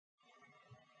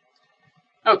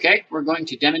Okay, we're going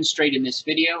to demonstrate in this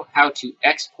video how to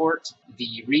export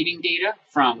the reading data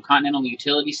from Continental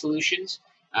Utility Solutions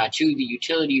to the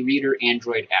Utility Reader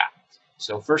Android app.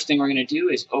 So first thing we're going to do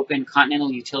is open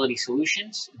Continental Utility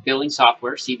Solutions billing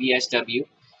software, CBSW,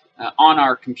 on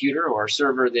our computer or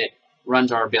server that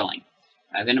runs our billing.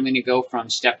 Then I'm going to go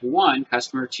from step 1,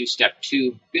 customer, to step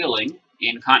 2, billing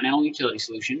in Continental Utility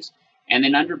Solutions. And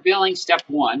then under billing, step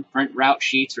 1, print route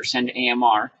sheets or send to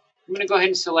AMR, I'm going to go ahead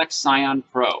and select Scion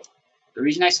Pro. The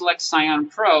reason I select Scion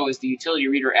Pro is the Utility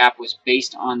Reader app was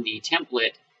based on the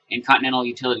template in Continental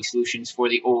Utility Solutions for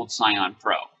the old Scion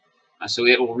Pro. So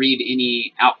it will read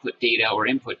any output data or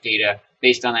input data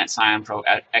based on that Scion Pro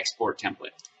export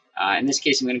template. In this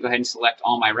case, I'm going to go ahead and select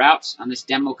all my routes. On this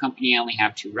demo company, I only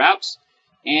have 2 routes.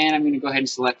 And I'm going to go ahead and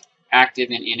select active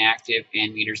and inactive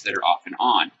and meters that are off and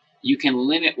on. You can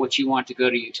limit what you want to go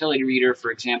to Utility Reader.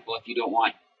 For example, if you don't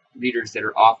want meters that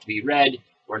are off to be read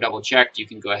or double checked, you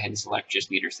can go ahead and select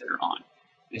just meters that are on.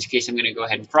 In this case, I'm going to go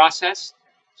ahead and process.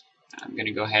 I'm going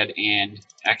to go ahead and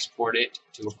export it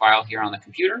to a file here on the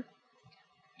computer.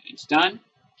 It's done.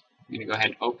 I'm going to go ahead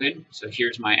and open. So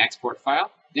here's my export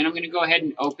file. Then I'm going to go ahead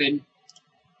and open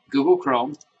Google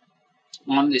Chrome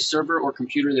on the server or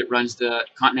computer that runs the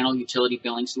Continental Utility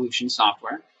Billing Solution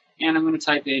software. And I'm going to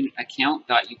type in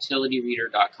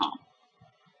account.utilityreader.com.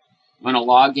 I'm going to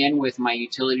log in with my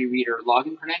Utility Reader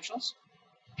login credentials.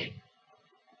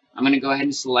 I'm going to go ahead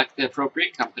and select the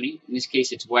appropriate company. In this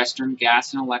case, it's Western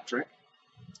Gas and Electric.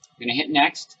 I'm going to hit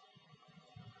Next.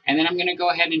 And then I'm going to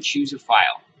go ahead and choose a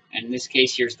file. And in this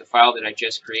case, here's the file that I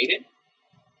just created.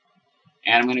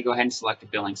 And I'm going to go ahead and select a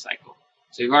billing cycle.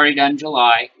 So we've already done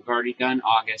July. We've already done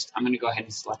August. I'm going to go ahead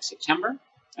and select September.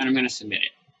 And I'm going to submit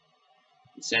it.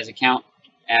 It says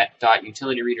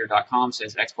account.utilityreader.com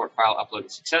says export file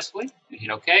uploaded successfully. And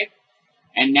hit OK.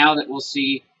 And now that we'll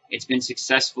see it's been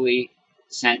successfully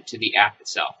sent to the app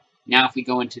itself. Now if we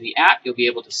go into the app, you'll be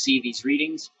able to see these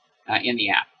readings in the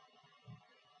app.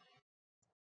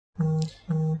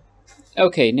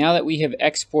 Okay, now that we have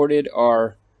exported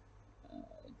our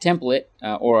template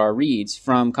or our reads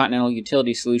from Continental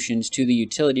Utility Solutions to the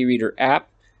Utility Reader app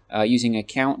using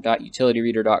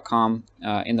account.utilityreader.com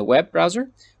in the web browser,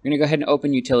 we're going to go ahead and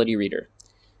open Utility Reader.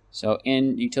 So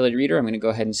in Utility Reader, I'm going to go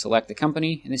ahead and select the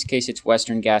company. In this case, it's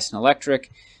Western Gas and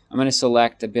Electric. I'm going to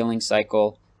select the billing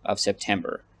cycle of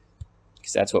September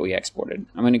because that's what we exported.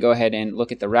 I'm going to go ahead and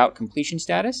look at the route completion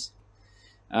status.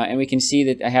 And we can see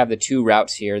that I have the 2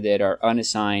 routes here that are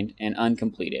unassigned and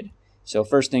uncompleted. So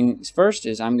first things first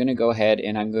is I'm going to go ahead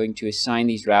and I'm going to assign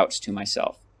these routes to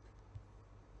myself.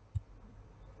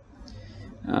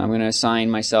 I'm going to assign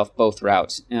myself both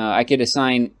routes. I could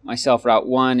assign myself route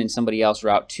 1 and somebody else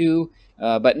route 2,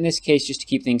 but in this case, just to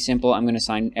keep things simple, I'm going to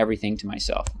assign everything to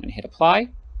myself. I'm going to hit apply.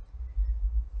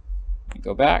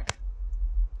 Go back.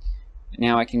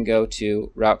 Now I can go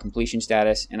to route completion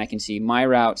status and I can see my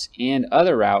routes and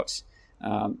other routes,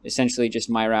 essentially just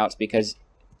my routes because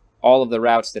all of the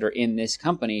routes that are in this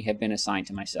company have been assigned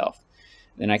to myself.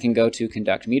 Then I can go to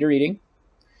conduct meter reading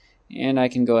and I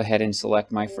can go ahead and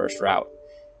select my first route.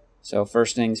 So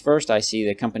first things first, I see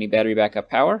the company battery backup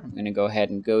power. I'm going to go ahead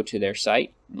and go to their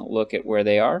site and look at where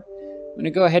they are. I'm going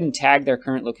to go ahead and tag their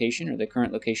current location or the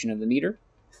current location of the meter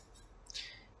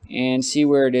and see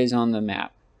where it is on the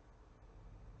map.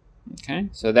 Okay,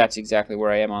 so that's exactly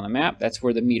where I am on the map. That's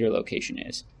where the meter location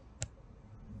is.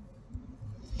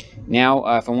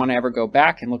 Now, if I want to ever go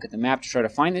back and look at the map to try to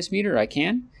find this meter, I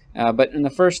can. But in the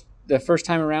first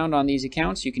time around on these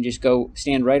accounts, you can just go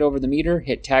stand right over the meter,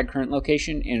 hit tag current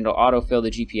location, and it'll autofill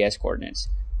the GPS coordinates.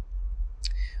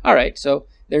 All right, so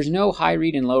there's no high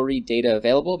read and low read data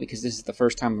available because this is the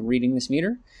first time I'm reading this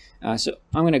meter. So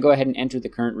I'm going to go ahead and enter the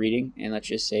current reading, and let's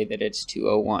just say that it's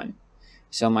 201.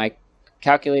 So my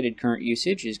calculated current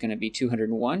usage is going to be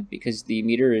 201 because the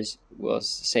meter is, we'll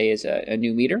say, is a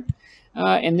new meter.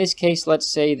 In this case, let's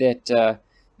say that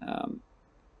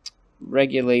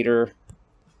regulator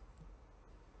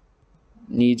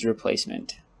needs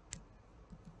replacement.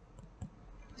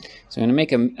 So I'm going to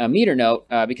make a meter note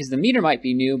because the meter might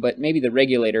be new, but maybe the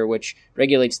regulator, which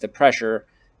regulates the pressure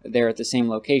there at the same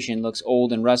location, looks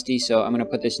old and rusty. So I'm going to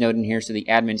put this note in here so the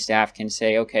admin staff can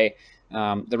say, okay,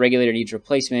 the regulator needs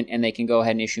replacement, and they can go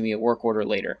ahead and issue me a work order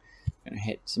later. I'm going to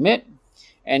hit submit,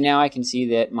 and now I can see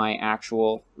that my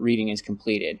actual reading is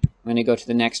completed. I'm going to go to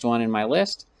the next one in my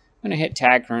list. I'm going to hit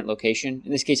tag current location.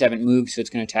 In this case, I haven't moved, so it's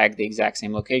going to tag the exact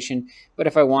same location. But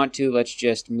if I want to, let's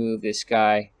just move this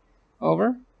guy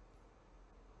over.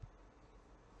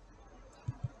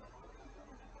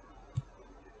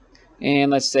 And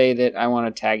let's say that I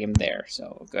want to tag him there.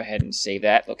 So we'll go ahead and save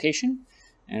that location,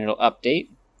 and it'll update.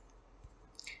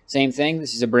 Same thing,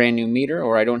 this is a brand new meter,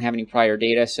 or I don't have any prior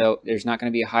data, so there's not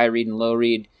going to be a high read and low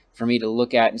read for me to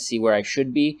look at and see where I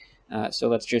should be. So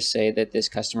let's just say that this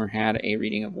customer had a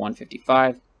reading of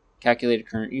 155, calculated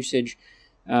current usage.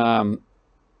 Let's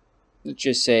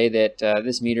just say that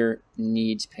this meter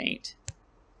needs paint.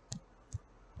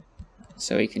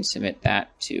 So we can submit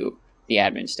that to the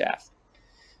admin staff.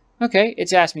 Okay,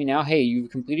 it's asked me now, hey,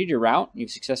 you've completed your route.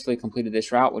 You've successfully completed this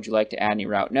route. Would you like to add any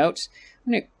route notes?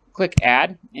 I'm going to click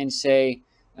add and say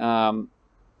there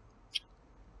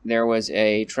was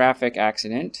a traffic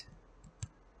accident,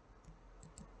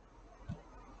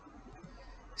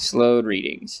 slowed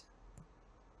readings.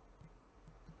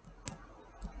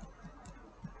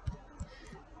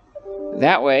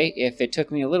 That way, if it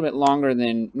took me a little bit longer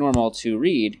than normal to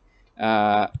read,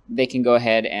 they can go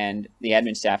ahead and the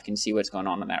admin staff can see what's going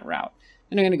on that route.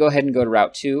 Then I'm going to go ahead and go to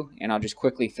Route 2, and I'll just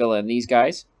quickly fill in these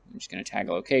guys. I'm just going to tag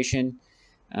a location.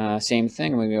 Same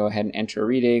thing, I'm going to go ahead and enter a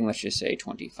reading. Let's just say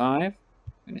 25. I'm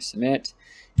going to submit,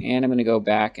 and I'm going to go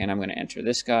back and I'm going to enter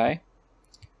this guy.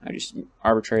 I just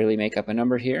arbitrarily make up a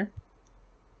number here.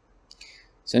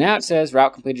 So now it says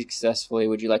route completed successfully.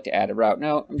 Would you like to add a route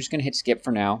note? I'm just going to hit skip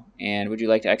for now. And would you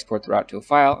like to export the route to a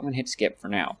file? I'm going to hit skip for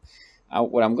now.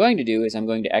 What I'm going to do is I'm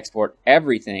going to export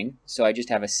everything, so I just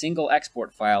have a single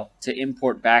export file to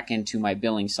import back into my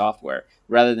billing software,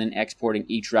 rather than exporting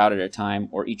each route at a time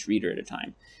or each reader at a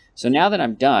time. So now that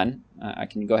I'm done, I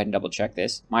can go ahead and double check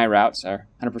this. My routes are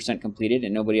 100% completed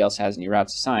and nobody else has any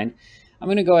routes assigned. I'm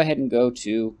going to go ahead and go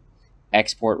to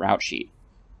Export Route Sheet.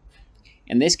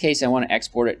 In this case, I want to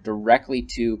export it directly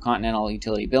to Continental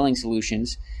Utility Billing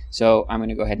Solutions. So I'm going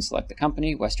to go ahead and select the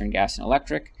company, Western Gas and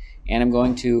Electric, and I'm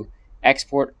going to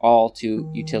export all to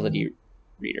Utility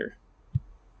Reader.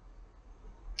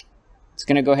 It's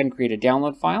going to go ahead and create a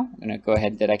download file. I'm going to go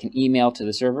ahead that I can email to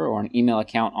the server or an email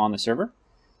account on the server.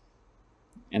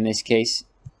 In this case,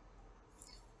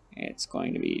 it's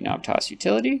going to be Navitas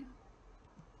Utility.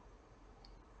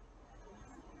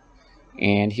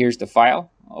 And here's the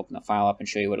file. I'll open the file up and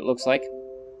show you what it looks like.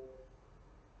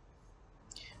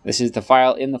 This is the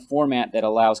file in the format that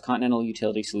allows Continental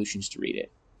Utility Solutions to read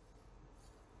it.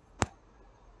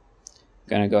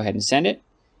 I'm going to go ahead and send it.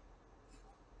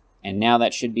 And now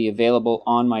that should be available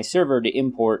on my server to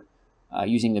import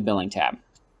using the billing tab.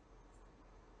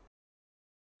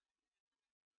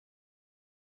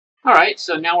 All right,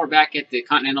 so now we're back at the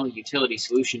Continental Utility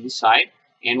Solutions side.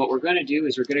 And what we're going to do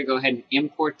is we're going to go ahead and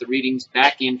import the readings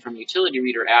back in from Utility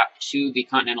Reader app to the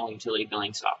Continental Utility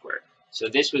Billing software. So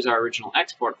this was our original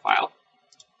export file.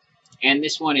 And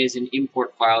this one is an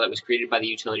import file that was created by the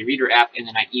Utility Reader app, and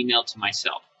then I emailed to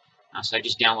myself. So I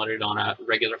just downloaded it on a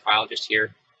regular file just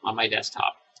here on my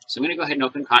desktop. So I'm going to go ahead and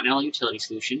open Continental Utility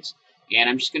Solutions. And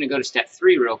I'm just going to go to step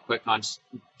 3 real quick on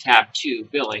tab 2,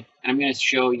 Billing. And I'm going to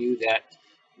show you that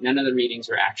none of the readings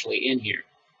are actually in here.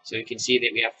 So you can see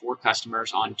that we have 4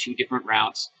 customers on 2 different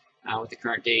routes with the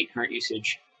current date, current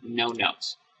usage, no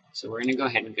notes. So we're going to go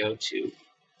ahead and go to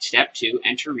step 2,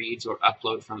 enter reads or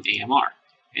upload from AMR.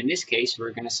 In this case,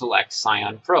 we're going to select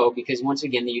Scion Pro because once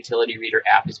again, the Utility Reader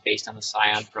app is based on the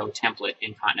Scion Pro template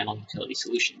in Continental Utility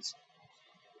Solutions.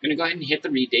 I'm going to go ahead and hit the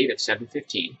read date of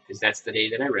 7/15 because that's the day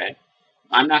that I read.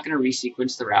 I'm not going to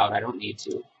resequence the route. I don't need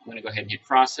to. I'm going to go ahead and hit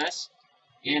process.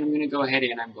 And I'm going to go ahead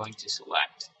and I'm going to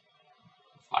select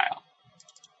file.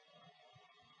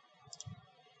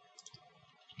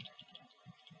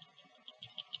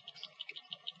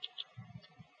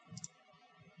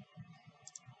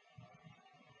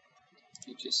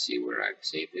 You just see where I've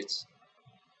saved this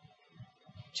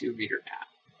to Reader app.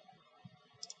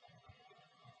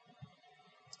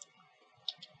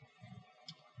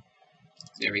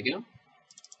 There we go.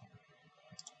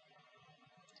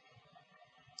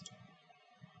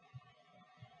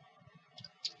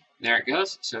 There it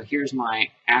goes. So here's my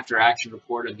after action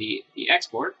report of the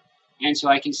export. And so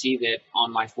I can see that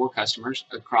on my 4 customers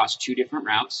across 2 different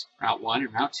routes, Route 1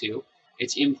 and Route 2,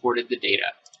 it's imported the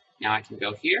data. Now I can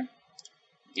go here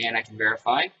and I can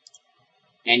verify.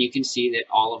 And you can see that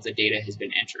all of the data has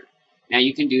been entered. Now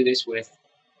you can do this with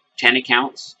 10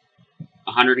 accounts,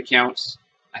 100 accounts,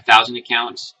 1,000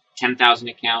 accounts, 10,000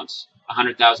 accounts,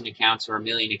 100,000 accounts, or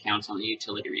 1,000,000 accounts on the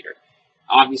Utility Reader.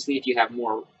 Obviously, if you have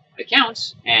more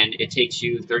accounts and it takes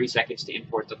you 30 seconds to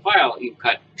import the file, you've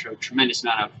cut a tremendous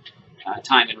amount of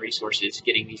time and resources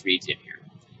getting these reads in here.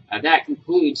 That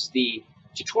concludes the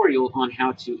tutorial on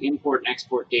how to import and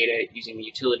export data using the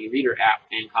Utility Reader app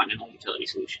and Continental Utility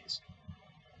Solutions.